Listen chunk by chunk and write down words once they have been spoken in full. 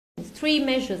3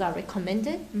 measures are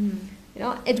recommended.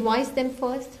 Advise them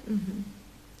first,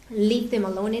 leave them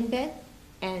alone in bed,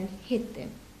 and hit them.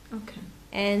 Okay.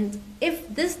 And if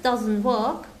this doesn't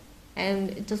work and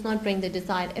it does not bring the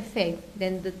desired effect,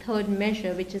 then the 3rd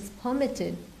measure, which is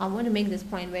permitted, I want to make this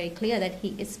point very clear, that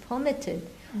he is permitted,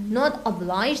 not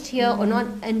obliged here or not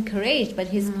encouraged, but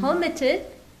he's permitted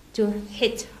to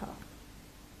hit her.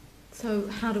 So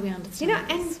how do we understand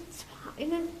this?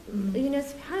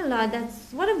 SubhanAllah,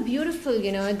 that's what a beautiful,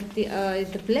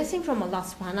 the blessing from Allah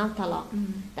subhanahu wa ta'ala.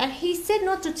 That he said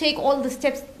not to take all the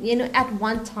steps, at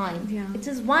one time. Yeah. It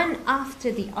is one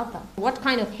after the other. What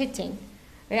kind of hitting?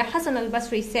 Hassan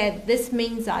al-Basri said, this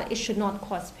means that it should not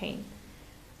cause pain.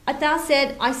 Atta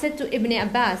said, I said to Ibn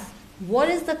Abbas, what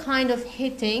is the kind of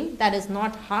hitting that is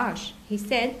not harsh? He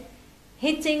said,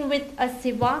 hitting with a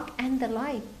siwak and the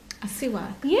like. A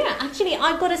siwak? Yeah, actually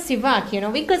I got a siwak,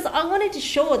 because I wanted to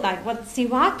show that what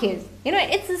siwak is.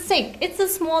 It's a stick. It's a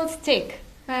small stick.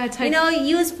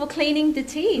 Used for cleaning the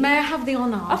teeth. May I have the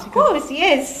honor? Of course,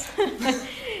 yes.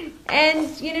 And,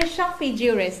 Shafi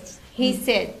jurist, he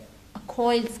said, a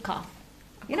coiled scarf.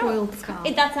 Coiled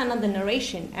scarf. That's another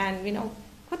narration. And,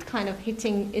 what kind of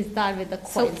hitting is that with the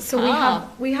coiled scarf? So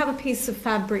we have a piece of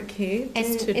fabric here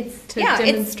just to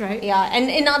demonstrate. And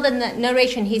in other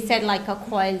narration, he said like a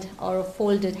coiled or a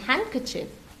folded handkerchief.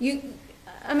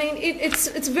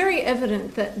 It's very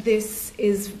evident that this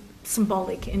is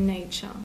symbolic in nature.